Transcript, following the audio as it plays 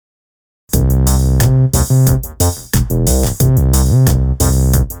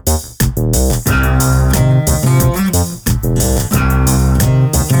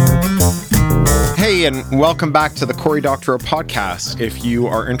and welcome back to the Cory Doctorow podcast. If you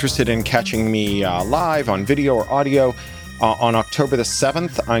are interested in catching me live on video or audio, on October the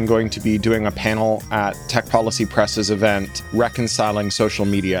 7th, I'm going to be doing a panel at Tech Policy Press's event, Reconciling Social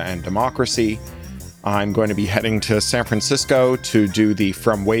Media and Democracy. I'm going to be heading to San Francisco to do the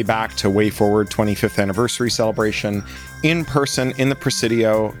From Way Back to Way Forward 25th anniversary celebration in person in the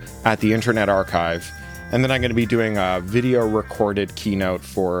Presidio at the Internet Archive. And then I'm going to be doing a video recorded keynote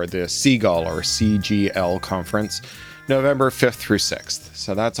for the Seagull or CGL conference, November 5th through 6th.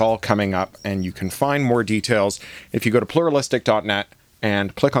 So that's all coming up, and you can find more details if you go to pluralistic.net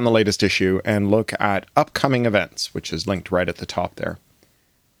and click on the latest issue and look at upcoming events, which is linked right at the top there.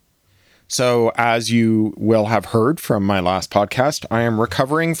 So as you will have heard from my last podcast, I am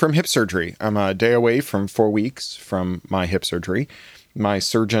recovering from hip surgery. I'm a day away from 4 weeks from my hip surgery. My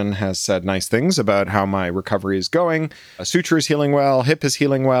surgeon has said nice things about how my recovery is going. A suture is healing well, hip is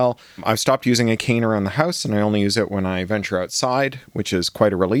healing well. I've stopped using a cane around the house, and I only use it when I venture outside, which is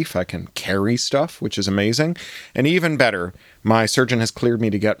quite a relief. I can carry stuff, which is amazing. And even better, my surgeon has cleared me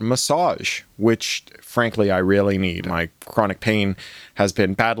to get massage, which frankly I really need. My chronic pain has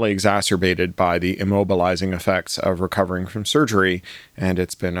been badly exacerbated by the immobilizing effects of recovering from surgery, and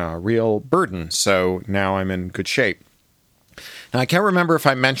it's been a real burden. So now I'm in good shape. Now, I can't remember if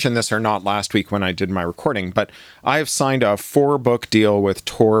I mentioned this or not last week when I did my recording, but I have signed a 4-book deal with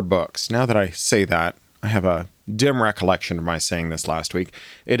Tor Books. Now that I say that, I have a dim recollection of my saying this last week.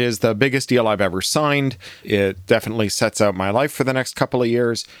 It is the biggest deal I've ever signed. It definitely sets out my life for the next couple of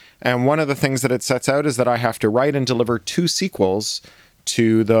years. And one of the things that it sets out is that I have to write and deliver 2 sequels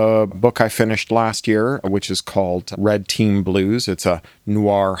to the book I finished last year, which is called Red Team Blues. It's a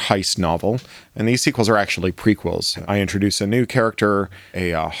noir heist novel. And these sequels are actually prequels. I introduce a new character,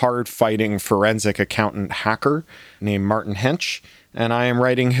 a hard-fighting forensic accountant hacker named Martin Hench. And I am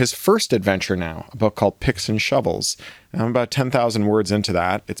writing his first adventure now, a book called Picks and Shovels. I'm about 10,000 words into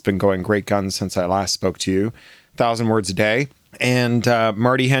that. It's been going great guns since I last spoke to you. 1,000 words a day. And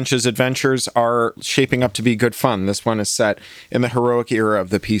Marty Hench's adventures are shaping up to be good fun. This one is set in the heroic era of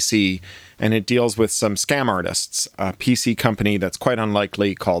the PC, and it deals with some scam artists, a PC company that's quite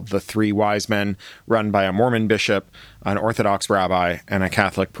unlikely called the Three Wise Men, run by a Mormon bishop, an Orthodox rabbi, and a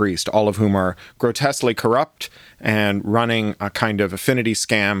Catholic priest, all of whom are grotesquely corrupt and running a kind of affinity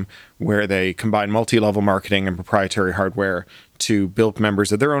scam where they combine multi-level marketing and proprietary hardware to bilk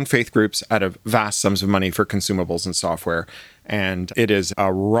members of their own faith groups out of vast sums of money for consumables and software. And it is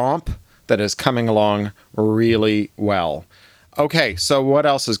a romp that is coming along really well. Okay, so what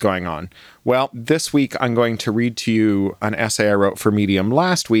else is going on? Well, this week I'm going to read to you an essay I wrote for Medium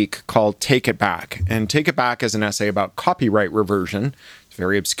last week called Take It Back. And Take It Back is an essay about copyright reversion. It's a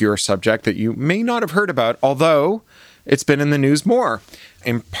very obscure subject that you may not have heard about, although it's been in the news more,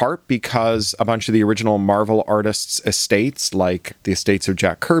 in part because a bunch of the original Marvel artists' estates, like the estates of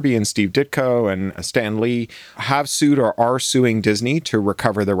Jack Kirby and Steve Ditko and Stan Lee, have sued or are suing Disney to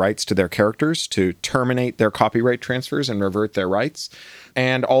recover the rights to their characters, to terminate their copyright transfers and revert their rights.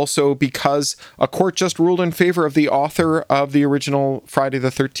 And also because a court just ruled in favor of the author of the original Friday the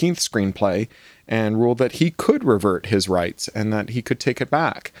 13th screenplay and ruled that he could revert his rights and that he could take it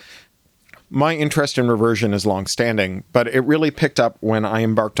back. My interest in reversion is long-standing, but it really picked up when I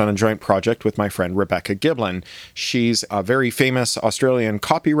embarked on a joint project with my friend Rebecca Giblin. She's a very famous Australian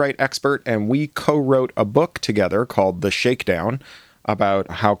copyright expert, and we co-wrote a book together called The Shakedown about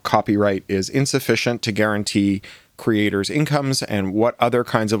how copyright is insufficient to guarantee creators' incomes and what other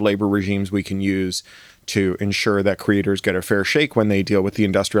kinds of labor regimes we can use to ensure that creators get a fair shake when they deal with the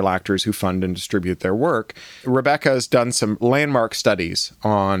industrial actors who fund and distribute their work. Rebecca has done some landmark studies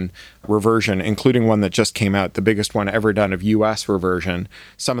on reversion, including one that just came out, the biggest one ever done of U.S. reversion.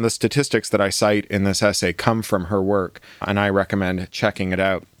 Some of the statistics that I cite in this essay come from her work, and I recommend checking it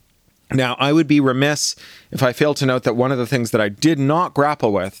out. Now, I would be remiss if I failed to note that one of the things that I did not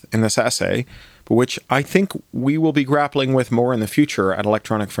grapple with in this essay, but which I think we will be grappling with more in the future at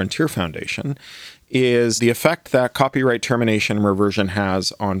Electronic Frontier Foundation, is the effect that copyright termination and reversion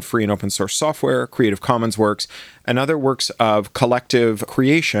has on free and open source software, Creative Commons works, and other works of collective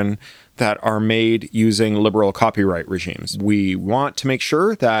creation that are made using liberal copyright regimes. We want to make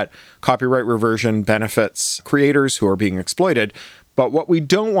sure that copyright reversion benefits creators who are being exploited, but what we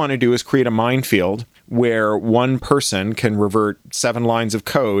don't want to do is create a minefield where one person can revert 7 lines of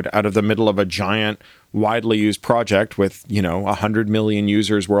code out of the middle of a giant, widely used project with, 100 million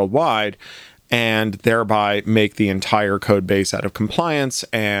users worldwide, and thereby make the entire code base out of compliance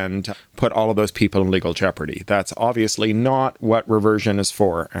and put all of those people in legal jeopardy. That's obviously not what reversion is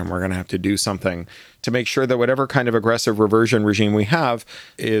for, and we're going to have to do something to make sure that whatever kind of aggressive reversion regime we have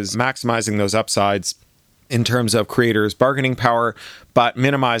is maximizing those upsides in terms of creators' bargaining power, but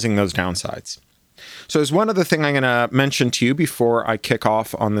minimizing those downsides. So there's one other thing I'm going to mention to you before I kick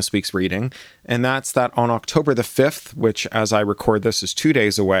off on this week's reading, and that's that on October the 5th, which as I record this is 2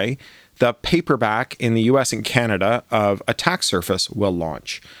 days away, the paperback in the US and Canada of Attack Surface will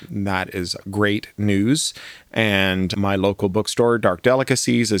launch. That is great news. And my local bookstore, Dark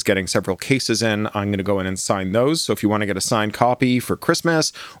Delicacies, is getting several cases in. I'm going to go in and sign those. So if you want to get a signed copy for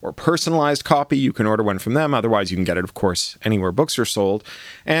Christmas or personalized copy, you can order one from them. Otherwise, you can get it, of course, anywhere books are sold.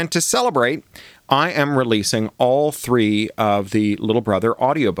 And to celebrate, I am releasing all 3 of the Little Brother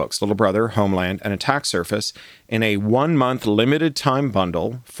audiobooks, Little Brother, Homeland, and Attack Surface, in a 1-month limited time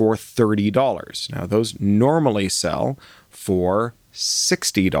bundle for $30. Now, those normally sell for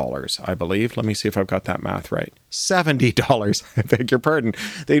 $60, I believe. Let me see if I've got that math right. $70, I beg your pardon.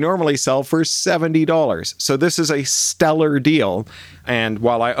 They normally sell for $70. So this is a stellar deal. And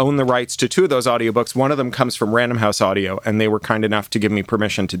while I own the rights to 2 of those audiobooks, one of them comes from Random House Audio, and they were kind enough to give me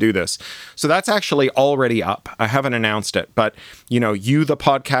permission to do this. So that's actually already up. I haven't announced it, but you, the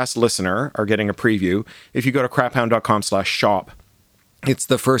podcast listener, are getting a preview. If you go to craphound.com/shop, it's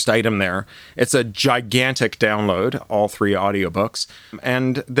the first item there. It's a gigantic download, all 3 audiobooks,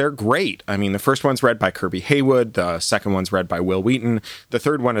 and they're great. I mean, the first one's read by Kirby Haywood, the second one's read by Will Wheaton, the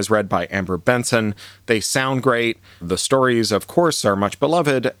third one is read by Amber Benson. They sound great. The stories, of course, are much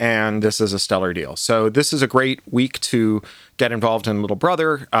beloved, and this is a stellar deal. So this is a great week to get involved in Little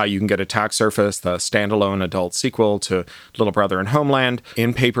Brother. You can get Attack Surface, the standalone adult sequel to Little Brother and Homeland,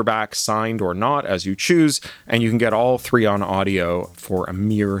 in paperback, signed or not, as you choose, and you can get all 3 on audio for a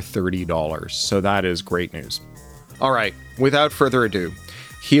mere $30. So that is great news. All right, without further ado,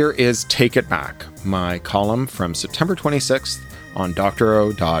 here is Take It Back, my column from September 26th on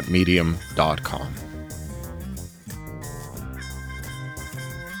drO.medium.com.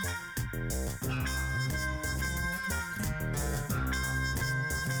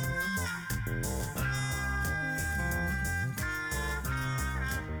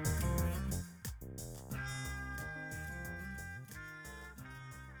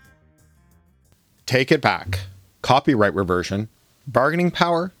 Take It Back, copyright reversion, bargaining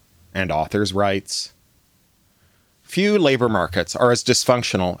power, and authors' rights. Few labor markets are as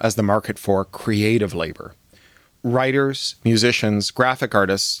dysfunctional as the market for creative labor. Writers, musicians, graphic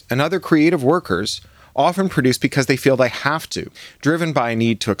artists, and other creative workers often produce because they feel they have to, driven by a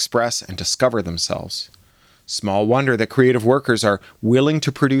need to express and discover themselves. Small wonder that creative workers are willing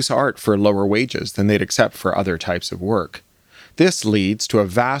to produce art for lower wages than they'd accept for other types of work. This leads to a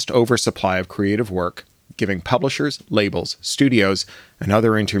vast oversupply of creative work, giving publishers, labels, studios, and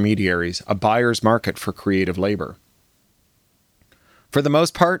other intermediaries a buyer's market for creative labor. For the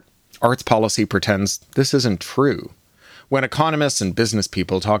most part, arts policy pretends this isn't true. When economists and business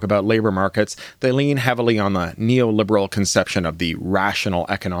people talk about labor markets, they lean heavily on the neoliberal conception of the rational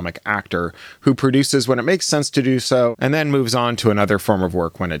economic actor who produces when it makes sense to do so and then moves on to another form of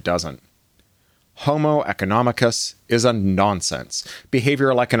work when it doesn't. Homo economicus is a nonsense.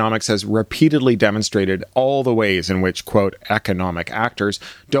 Behavioral economics has repeatedly demonstrated all the ways in which, quote, economic actors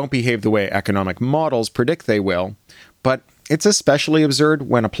don't behave the way economic models predict they will, but it's especially absurd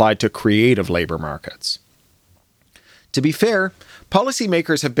when applied to creative labor markets. To be fair,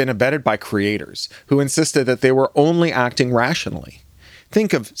 policymakers have been abetted by creators who insisted that they were only acting rationally.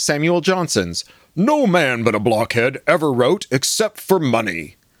 Think of Samuel Johnson's, "No man but a blockhead ever wrote except for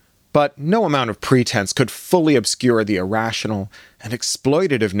money." But no amount of pretense could fully obscure the irrational and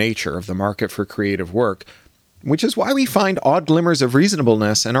exploitative nature of the market for creative work, which is why we find odd glimmers of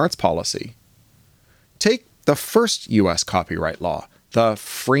reasonableness in arts policy. Take the first U.S. copyright law, the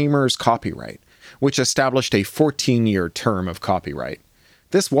Framers' Copyright, which established a 14-year term of copyright.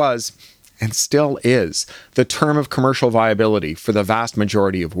 This was, and still is, the term of commercial viability for the vast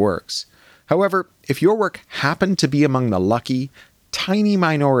majority of works. However, if your work happened to be among the lucky, tiny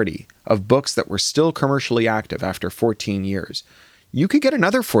minority of books that were still commercially active after 14 years, you could get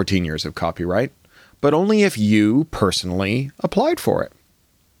another 14 years of copyright, but only if you personally applied for it.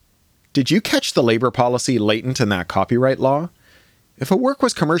 Did you catch the labor policy latent in that copyright law? If a work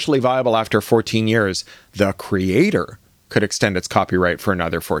was commercially viable after 14 years, the creator could extend its copyright for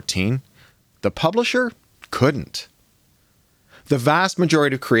another 14. The publisher couldn't. The vast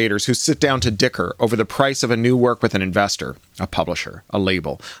majority of creators who sit down to dicker over the price of a new work with an investor, a publisher, a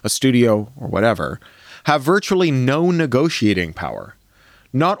label, a studio, or whatever, have virtually no negotiating power.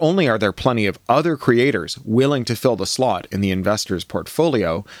 Not only are there plenty of other creators willing to fill the slot in the investor's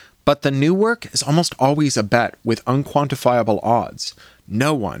portfolio, But the new work is almost always a bet with unquantifiable odds.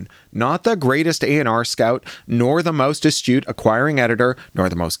 No one, not the greatest A&R scout, nor the most astute acquiring editor, nor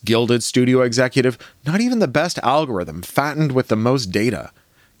the most gilded studio executive, not even the best algorithm fattened with the most data,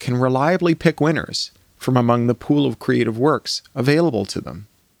 can reliably pick winners from among the pool of creative works available to them.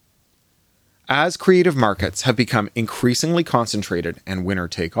 As creative markets have become increasingly concentrated and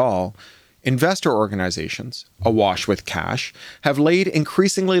winner-take-all, investor organizations, awash with cash, have laid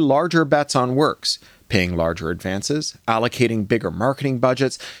increasingly larger bets on works, paying larger advances, allocating bigger marketing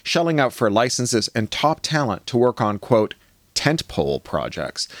budgets, shelling out for licenses and top talent to work on, quote, tentpole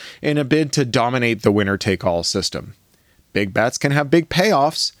projects in a bid to dominate the winner-take-all system. Big bets can have big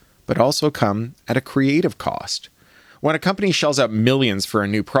payoffs, but also come at a creative cost. When a company shells out millions for a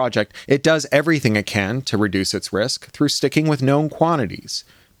new project, it does everything it can to reduce its risk through sticking with known quantities,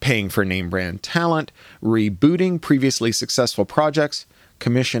 paying for name brand talent, rebooting previously successful projects,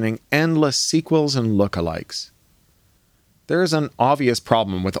 commissioning endless sequels and lookalikes. There is an obvious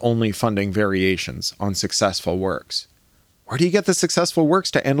problem with only funding variations on successful works. Where do you get the successful works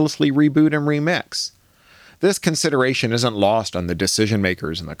to endlessly reboot and remix? This consideration isn't lost on the decision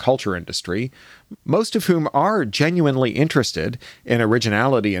makers in the culture industry, most of whom are genuinely interested in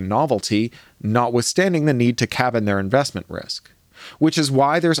originality and novelty, notwithstanding the need to cabin their investment risk. Which is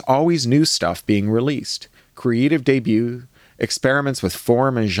why there's always new stuff being released, creative debut, experiments with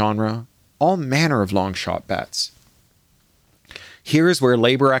form and genre, all manner of long-shot bets. Here's where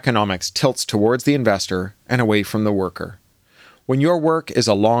labor economics tilts towards the investor and away from the worker. When your work is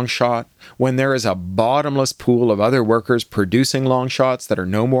a long shot, when there is a bottomless pool of other workers producing long shots that are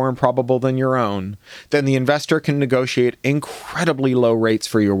no more improbable than your own, then the investor can negotiate incredibly low rates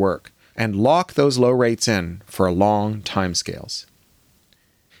for your work and lock those low rates in for long timescales.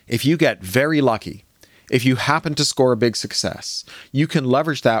 If you get very lucky, if you happen to score a big success, you can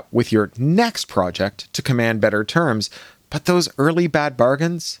leverage that with your next project to command better terms, but those early bad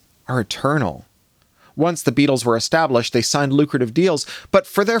bargains are eternal. Once the Beatles were established, they signed lucrative deals, but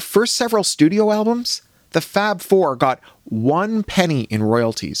for their first several studio albums, the Fab Four got 1 penny in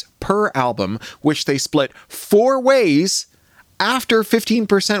royalties per album, which they split 4 ways after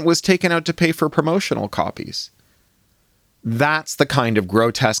 15% was taken out to pay for promotional copies. That's the kind of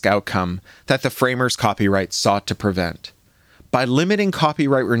grotesque outcome that the framers' copyright sought to prevent. By limiting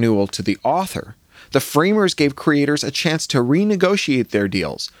copyright renewal to the author, the framers gave creators a chance to renegotiate their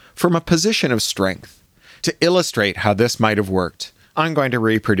deals from a position of strength. To illustrate how this might have worked, I'm going to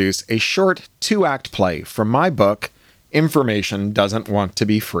reproduce a short 2-act play from my book, Information Doesn't Want to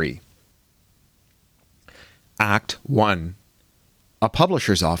Be Free. Act 1. A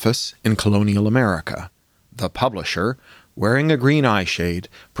publisher's office in colonial America. The publisher, wearing a green eye shade,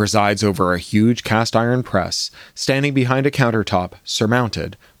 presides over a huge cast-iron press, standing behind a countertop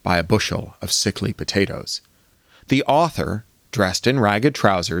surmounted by a bushel of sickly potatoes. The author, dressed in ragged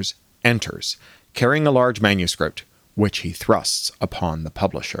trousers, enters, carrying a large manuscript, which he thrusts upon the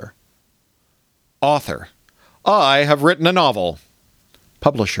publisher. Author: I have written a novel.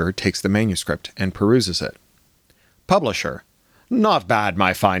 Publisher takes the manuscript and peruses it. Publisher: Not bad,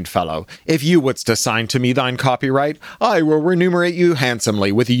 my fine fellow. If you wouldst assign to me thine copyright, I will remunerate you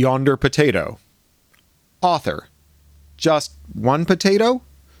handsomely with yonder potato. Author: Just 1 potato?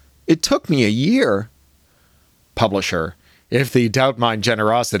 It took me a year. Publisher: If thee doubt my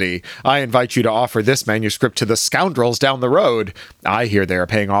generosity, I invite you to offer this manuscript to the scoundrels down the road. I hear they are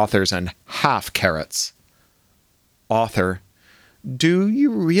paying authors in half carrots. Author: Do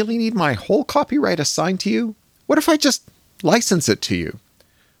you really need my whole copyright assigned to you? What if I just license it to you?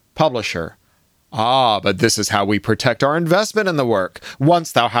 Publisher: But this is how we protect our investment in the work.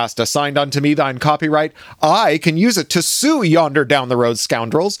 Once thou hast assigned unto me thine copyright, I can use it to sue yonder down the road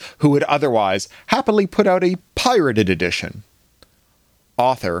scoundrels who would otherwise happily put out a pirated edition.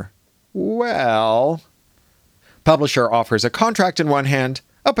 Author: Well... Publisher offers a contract in one hand,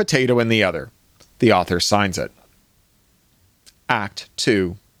 a potato in the other. The author signs it. Act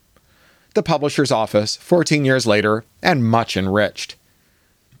 2. The publisher's office, 14 years later, and much enriched.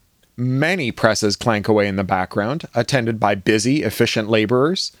 Many presses clank away in the background, attended by busy, efficient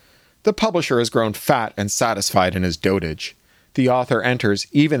laborers. The publisher has grown fat and satisfied in his dotage. The author enters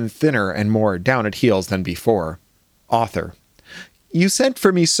even thinner and more down at heels than before. Author: You sent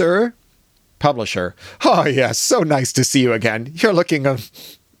for me, sir? Publisher: Oh, yes, so nice to see you again. You're looking,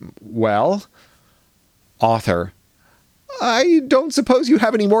 well? Author: I don't suppose you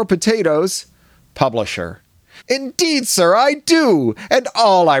have any more potatoes. Publisher: Indeed, sir, I do, and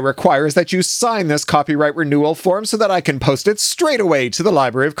all I require is that you sign this copyright renewal form so that I can post it straight away to the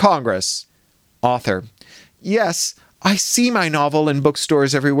Library of Congress. Author: Yes, I see my novel in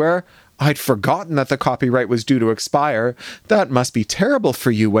bookstores everywhere. I'd forgotten that the copyright was due to expire. That must be terrible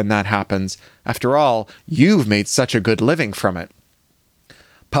for you when that happens. After all, you've made such a good living from it.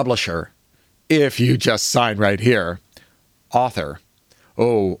 Publisher. If you just sign right here. Author.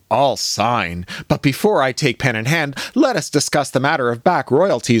 Oh, I'll sign. But before I take pen in hand, let us discuss the matter of back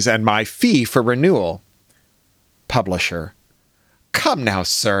royalties and my fee for renewal. Publisher. Come now,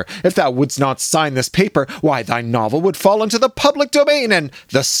 sir, if thou wouldst not sign this paper, why thy novel would fall into the public domain, and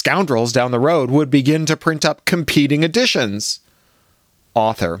the scoundrels down the road would begin to print up competing editions.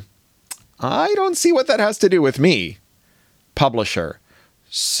 Author. I don't see what that has to do with me. Publisher.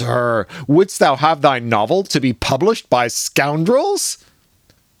 Sir, wouldst thou have thy novel to be published by scoundrels?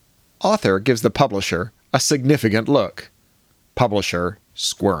 Author gives the publisher a significant look. Publisher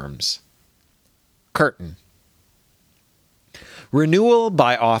squirms. Curtain. Renewal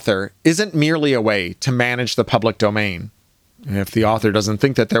by author isn't merely a way to manage the public domain. If the author doesn't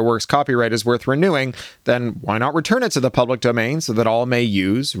think that their work's copyright is worth renewing, then why not return it to the public domain so that all may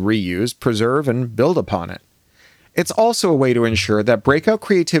use, reuse, preserve, and build upon it? It's also a way to ensure that breakout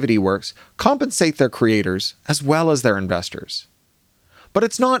creativity works compensate their creators as well as their investors. But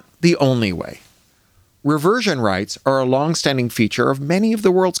it's not the only way. Reversion rights are a long-standing feature of many of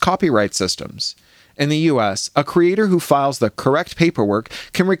the world's copyright systems. In the US, a creator who files the correct paperwork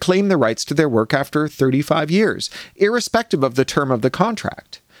can reclaim the rights to their work after 35 years, irrespective of the term of the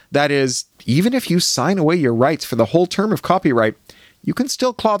contract. That is, even if you sign away your rights for the whole term of copyright, you can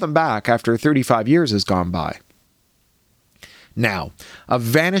still claw them back after 35 years has gone by. Now, a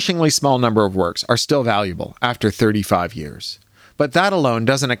vanishingly small number of works are still valuable after 35 years. But that alone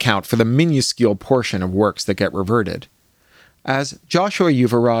doesn't account for the minuscule portion of works that get reverted. As Joshua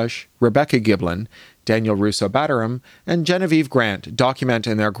Yuvaraj, Rebecca Giblin, Daniel Russo-Batteram, and Genevieve Grant document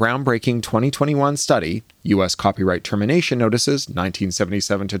in their groundbreaking 2021 study, U.S. Copyright Termination Notices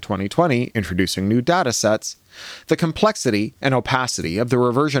 1977 to 2020, Introducing New Data Sets, the complexity and opacity of the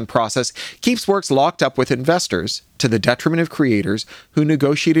reversion process keeps works locked up with investors to the detriment of creators who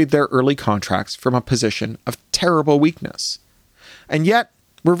negotiated their early contracts from a position of terrible weakness. And yet,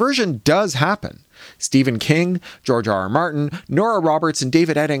 reversion does happen. Stephen King, George R. R. Martin, Nora Roberts, and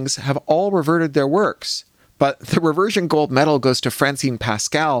David Eddings have all reverted their works. But the reversion gold medal goes to Francine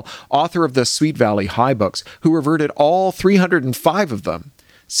Pascal, author of the Sweet Valley High books, who reverted all 305 of them.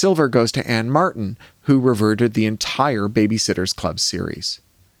 Silver goes to Anne Martin, who reverted the entire Babysitter's Club series.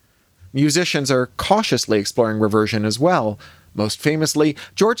 Musicians are cautiously exploring reversion as well. Most famously,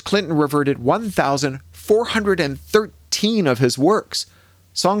 George Clinton reverted 1,413 of his works,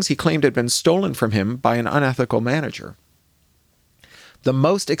 songs he claimed had been stolen from him by an unethical manager. The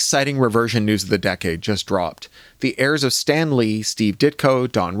most exciting reversion news of the decade just dropped. The heirs of Stan Lee, Steve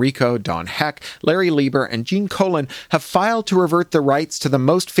Ditko, Don Rico, Don Heck, Larry Lieber, and Gene Colan have filed to revert the rights to the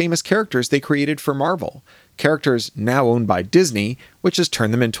most famous characters they created for Marvel, characters now owned by Disney, which has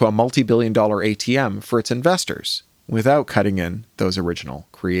turned them into a multi-billion-dollar ATM for its investors, without cutting in those original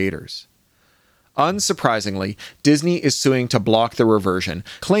creators. Unsurprisingly, Disney is suing to block the reversion,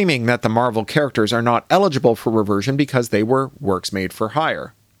 claiming that the Marvel characters are not eligible for reversion because they were works made for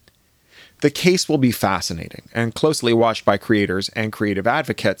hire. The case will be fascinating and closely watched by creators and creative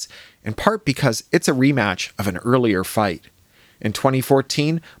advocates, in part because it's a rematch of an earlier fight. In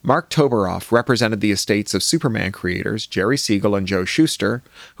 2014, Mark Toberoff represented the estates of Superman creators Jerry Siegel and Joe Shuster,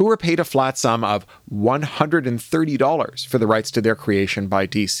 who were paid a flat sum of $130 for the rights to their creation by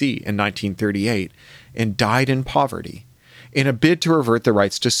DC in 1938, and died in poverty. In a bid to revert the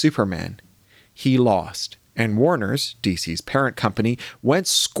rights to Superman, he lost, and Warner's, DC's parent company, went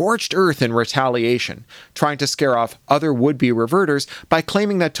scorched earth in retaliation, trying to scare off other would-be reverters by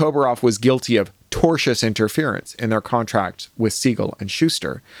claiming that Toberoff was guilty of tortious interference in their contract with Siegel and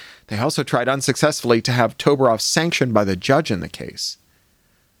Shuster. They also tried unsuccessfully to have Toberoff sanctioned by the judge in the case.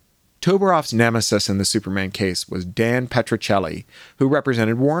 Toberoff's nemesis in the Superman case was Dan Petrocelli, who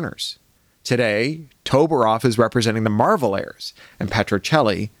represented Warner's. Today, Toberoff is representing the Marvel heirs, and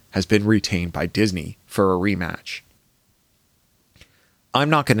Petrocelli has been retained by Disney for a rematch. I'm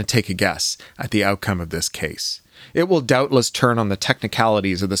not going to take a guess at the outcome of this case. It will doubtless turn on the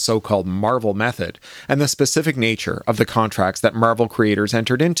technicalities of the so-called Marvel method and the specific nature of the contracts that Marvel creators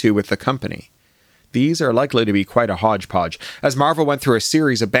entered into with the company. These are likely to be quite a hodgepodge, as Marvel went through a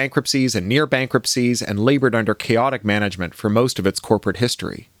series of bankruptcies and near bankruptcies and labored under chaotic management for most of its corporate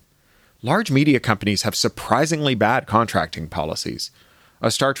history. Large media companies have surprisingly bad contracting policies. A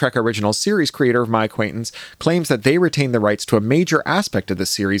Star Trek original series creator of my acquaintance claims that they retained the rights to a major aspect of the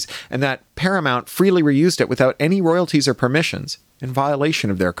series and that Paramount freely reused it without any royalties or permissions, in violation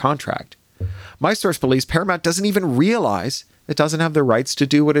of their contract. My source believes Paramount doesn't even realize it doesn't have the rights to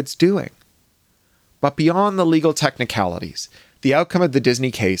do what it's doing. But beyond the legal technicalities, the outcome of the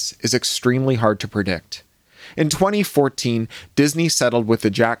Disney case is extremely hard to predict. In 2014, Disney settled with the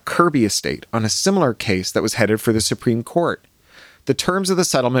Jack Kirby estate on a similar case that was headed for the Supreme Court. The terms of the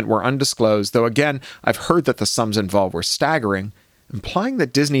settlement were undisclosed, though again, I've heard that the sums involved were staggering, implying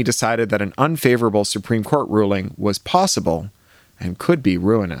that Disney decided that an unfavorable Supreme Court ruling was possible and could be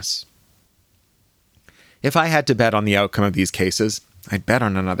ruinous. If I had to bet on the outcome of these cases, I'd bet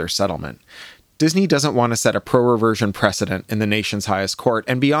on another settlement. Disney doesn't want to set a pro-reversion precedent in the nation's highest court,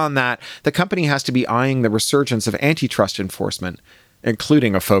 and beyond that, the company has to be eyeing the resurgence of antitrust enforcement,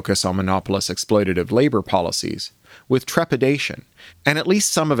 including a focus on monopolist exploitative labor policies, with trepidation, and at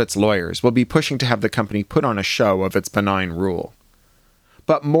least some of its lawyers will be pushing to have the company put on a show of its benign rule.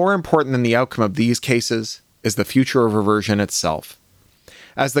 But more important than the outcome of these cases is the future of reversion itself.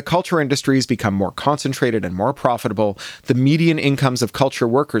 As the culture industries become more concentrated and more profitable, the median incomes of culture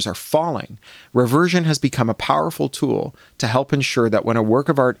workers are falling. Reversion has become a powerful tool to help ensure that when a work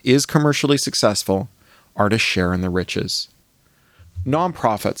of art is commercially successful, artists share in the riches.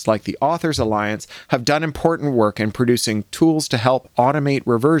 Nonprofits like the Authors Alliance have done important work in producing tools to help automate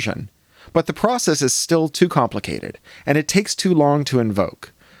reversion, but the process is still too complicated, and it takes too long to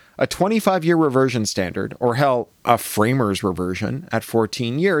invoke. A 25-year reversion standard, or hell, a framer's reversion at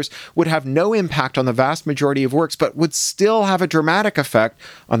 14 years, would have no impact on the vast majority of works, but would still have a dramatic effect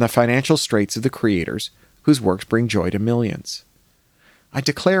on the financial straits of the creators whose works bring joy to millions. I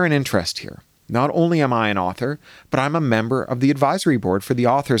declare an interest here. Not only am I an author, but I'm a member of the advisory board for the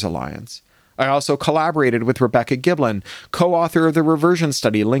Authors Alliance. I also collaborated with Rebecca Giblin, co-author of the reversion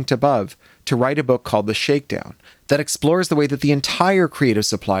study linked above, to write a book called The Shakedown that explores the way that the entire creative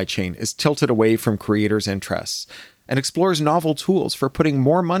supply chain is tilted away from creators' interests and explores novel tools for putting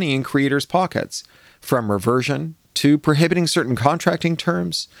more money in creators' pockets, from reversion to prohibiting certain contracting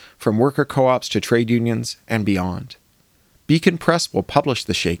terms, from worker co-ops to trade unions, and beyond. Beacon Press will publish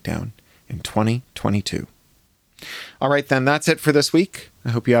The Shakedown in 2022. All right, then, that's it for this week. I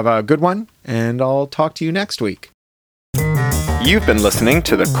hope you have a good one, and I'll talk to you next week. You've been listening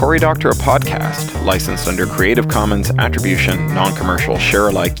to the Cory Doctorow podcast, licensed under Creative Commons Attribution, Non-Commercial,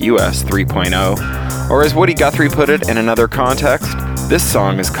 Share-alike US 3.0, or as Woody Guthrie put it in another context, this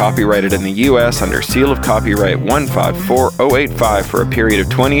song is copyrighted in the US under seal of copyright 154085 for a period of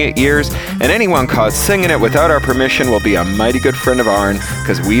 28 years, and anyone caught singing it without our permission will be a mighty good friend of ourn,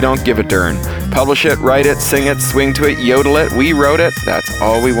 because we don't give a darn. Publish it, write it, sing it, swing to it, yodel it, we wrote it, that's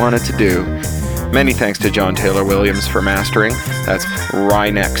all we wanted to do. Many thanks to John Taylor Williams for mastering. That's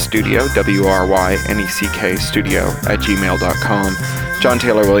Ryneck Studio, WRYNECK Studio @gmail.com. John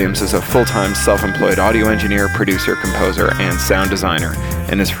Taylor Williams is a full-time self-employed audio engineer, producer, composer, and sound designer.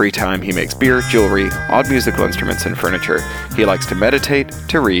 In his free time, he makes beer, jewelry, odd musical instruments, and furniture. He likes to meditate,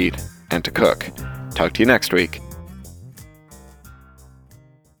 to read, and to cook. Talk to you next week.